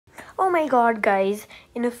Oh my god, guys,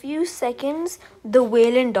 in a few seconds, the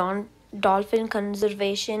Whale and Dolphin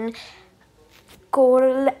Conservation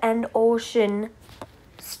Coral and Ocean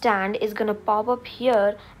stand is gonna pop up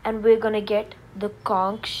here, and we're gonna get the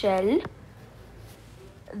conch shell,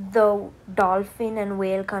 the dolphin and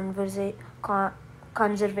whale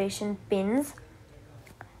conservation pins,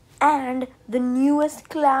 and the newest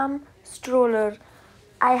clam stroller.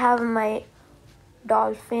 I have my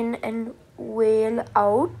dolphin and whale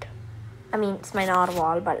out. I mean, it's my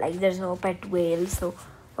narwhal, but like there's no pet whale, so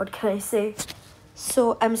what can I say?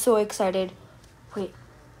 So I'm so excited. Wait.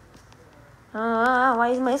 Why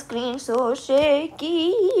is my screen so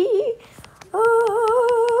shaky? Oh,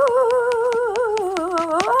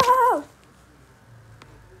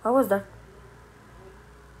 what was that?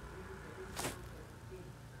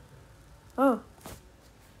 Oh,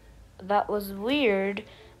 that was weird,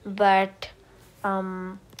 but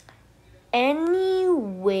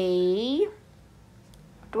anyway,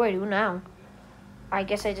 what do I do now? I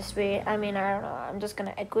guess I just wait. I mean, I don't know. I'm just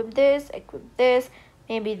gonna equip this.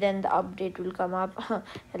 Maybe then the update will come up.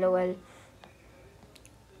 LOL.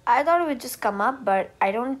 I thought it would just come up, but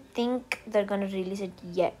I don't think they're gonna release it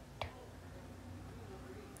yet.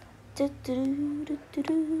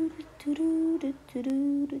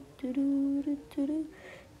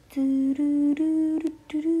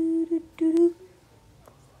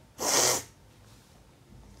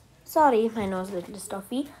 Sorry, my nose is a little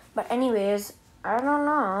stuffy. But anyways, I don't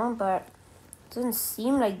know, but it doesn't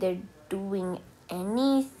seem like they're doing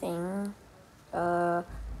anything. I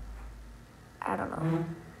don't know.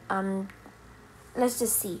 Let's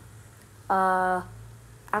just see. I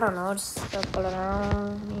don't know, just circle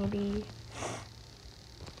around maybe.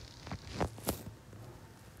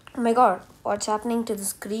 Oh my god, what's happening to the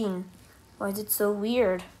screen? Why is it so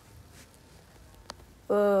weird?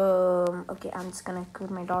 Okay, I'm just gonna equip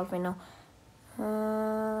my dolphin now.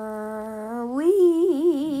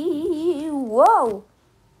 Whoa!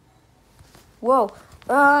 Whoa!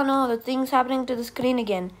 Oh no, the thing's happening to the screen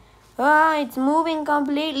again. It's moving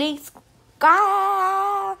completely.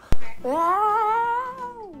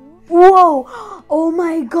 Whoa! Oh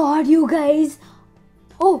my god, you guys!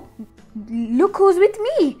 Oh, look who's with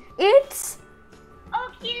me! It's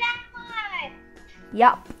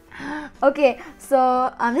Yup. Okay,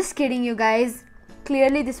 so I'm just kidding, you guys.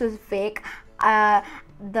 Clearly, this was fake.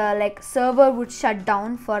 The server would shut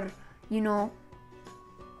down for an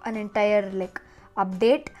entire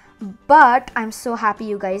update. But I'm so happy,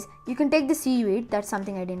 you guys. You can take the seaweed. That's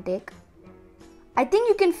something I didn't take. I think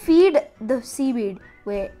you can feed the seaweed.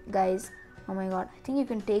 Wait, guys. Oh my god. I think you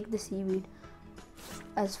can take the seaweed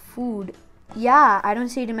as food. Yeah, I don't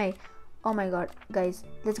see it in my... Oh my god, guys.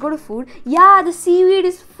 Let's go to food. Yeah, the seaweed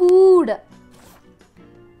is food.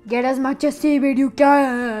 Get as much as seaweed you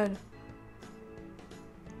can.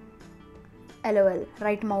 LOL.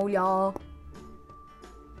 Right, Maulia?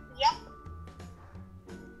 Yep.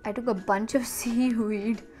 I took a bunch of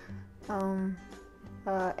seaweed.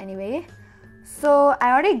 Anyway. So,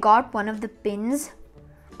 I already got one of the pins.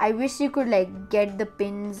 I wish you could get the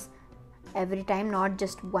pins every time, not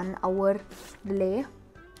just 1 hour delay.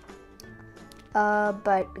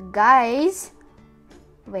 But guys,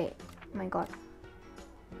 wait, oh my god,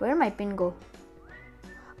 where did my pin go?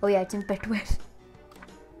 Oh yeah, it's in petware.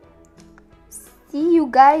 See, you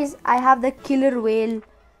guys, I have the killer whale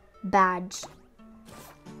badge.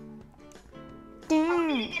 How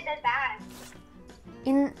did you get that badge?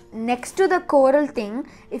 In next to the coral thing,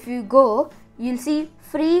 if you go, you'll see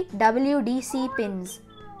free WDC pins.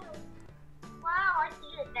 Wow, I see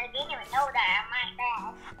it. I didn't even know that. My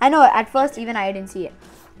bad. I know, at first even I didn't see it.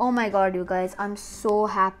 Oh my god, you guys, I'm so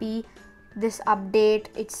happy. This update,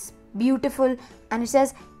 it's beautiful, and it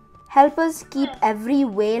says help us keep every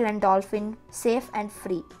whale and dolphin safe and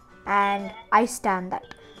free, and I stand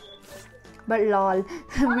that. But lol,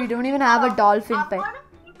 we don't even have a dolphin pet. I'm gonna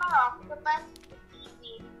keep my octopus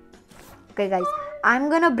seaweed. Okay guys, I'm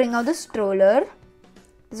gonna bring out the stroller.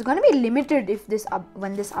 It's gonna be limited if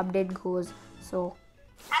when this update goes, so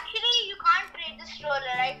Actually, you can't trade the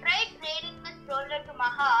stroller. I tried trading the stroller to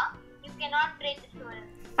Maha. You cannot trade the stroller.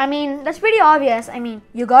 I mean, that's pretty obvious. I mean,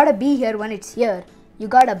 you gotta be here when it's here. You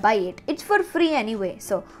gotta buy it. It's for free anyway,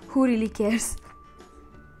 so who really cares?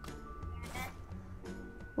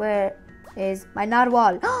 Where is my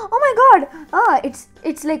narwhal? Oh my god!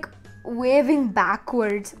 It's like waving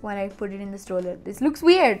backwards when I put it in the stroller. This looks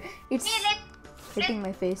weird. It's hitting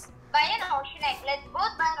my face. Buy an ocean egg. Let's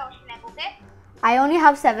both buy an ocean egg, okay? I only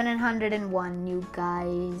have 701, you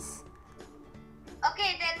guys.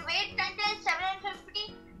 Okay, then wait until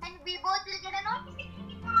 750 and we both will get an ocean egg.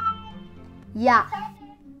 Yeah.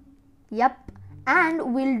 Yep.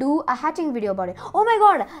 And we'll do a hatching video about it. Oh my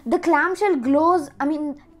god, the clamshell glows,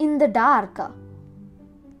 in the dark.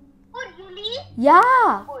 Oh, really?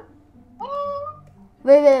 Yeah. Good. Oh.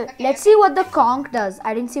 Wait, Okay, let's see what the conch does.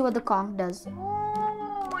 I didn't see what the conch does.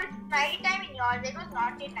 Oh, it's night time in yours. It was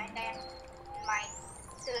not yet night time in mine.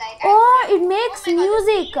 So like. Oh, it makes my God,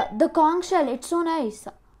 music. The conch shell, it's so nice.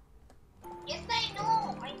 Yes, I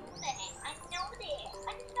know. I know that. Okay.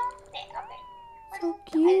 So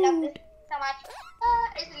I love cute. this so much.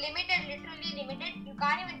 It's limited, literally limited. You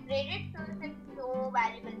can't even trade it, so it's so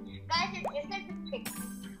valuable. Guys, it's just like the chick.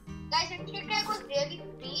 Guys, the chick egg was really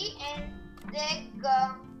free, and they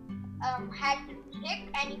had the chick,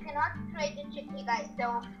 and you cannot trade the chick, you guys.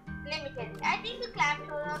 So limited. I think the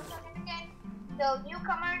clamshell also limited. So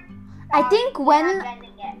newcomer. I think when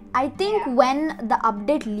Yeah. when the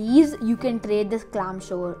update leaves, you can trade this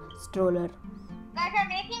clamshell stroller. Guys, I'm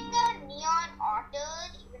making a neon otter,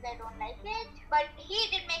 even though I don't like it. But he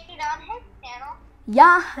did make it on his channel.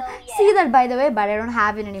 Yeah, So, yeah. see that by the way, but I don't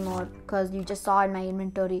have it anymore because you just saw in my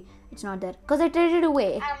inventory. It's not there because I traded it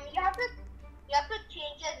away. You have to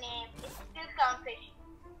change your name. It's still clownfish.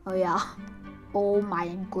 Oh yeah. Oh my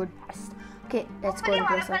goodness. Okay, let's go Hopefully to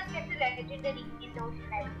one of closer. us gets a legendary in the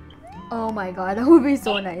ocean. Oh my god, that would be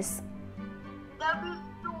so nice. That would be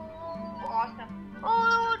so awesome.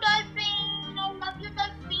 Oh, dolphin! I love you,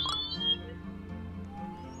 dolphin.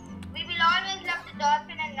 We will always love the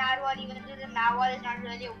dolphin and narwhal, even though the narwhal is not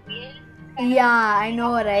really a whale. Yeah, I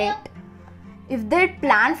know, right? If they'd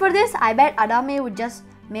planned for this, I bet Adame would just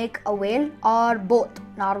make a whale or both,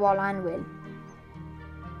 narwhal and whale.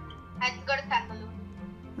 I got a fat balloon.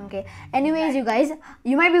 Okay. Anyways, you guys,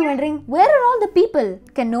 you might be wondering, where are all the people?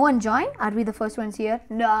 Can no one join? Are we the first ones here?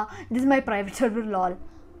 No, this is my private server, lol.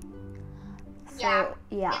 So,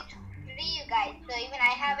 yeah. It's free, you guys. So even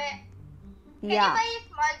I have it. Can you Yeah. buy a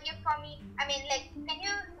small gift for me? Can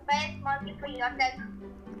you buy a small gift for yourself?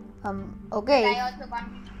 Okay. I also got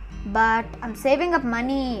it. But I'm saving up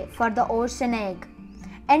money for the ocean egg.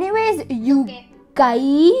 Anyways, you Okay.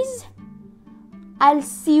 guys, I'll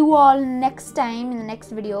see you all next time in the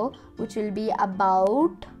next video, which will be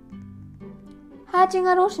about hatching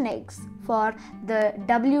our ocean eggs for the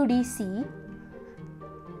WDC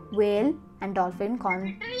Whale and Dolphin Literally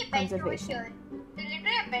a bench over Conservation. here. There's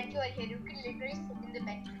literally a bench over here. You can literally sit in the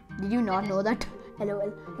bench. Did you not know that?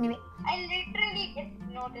 LOL. Anyway, I literally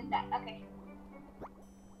just noticed that. Okay.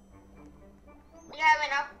 You have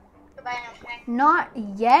enough to buy an ocean egg? not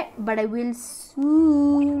yet, but I will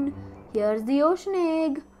soon. Here's the ocean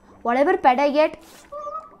egg. Whatever pet I get,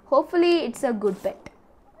 hopefully it's a good pet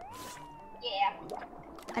Yeah.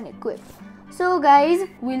 and equip. So guys,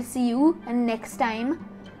 we'll see you next time.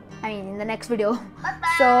 In the next video.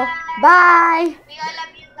 Bye-bye. So bye. We all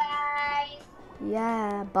love you guys.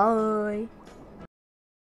 Yeah, bye.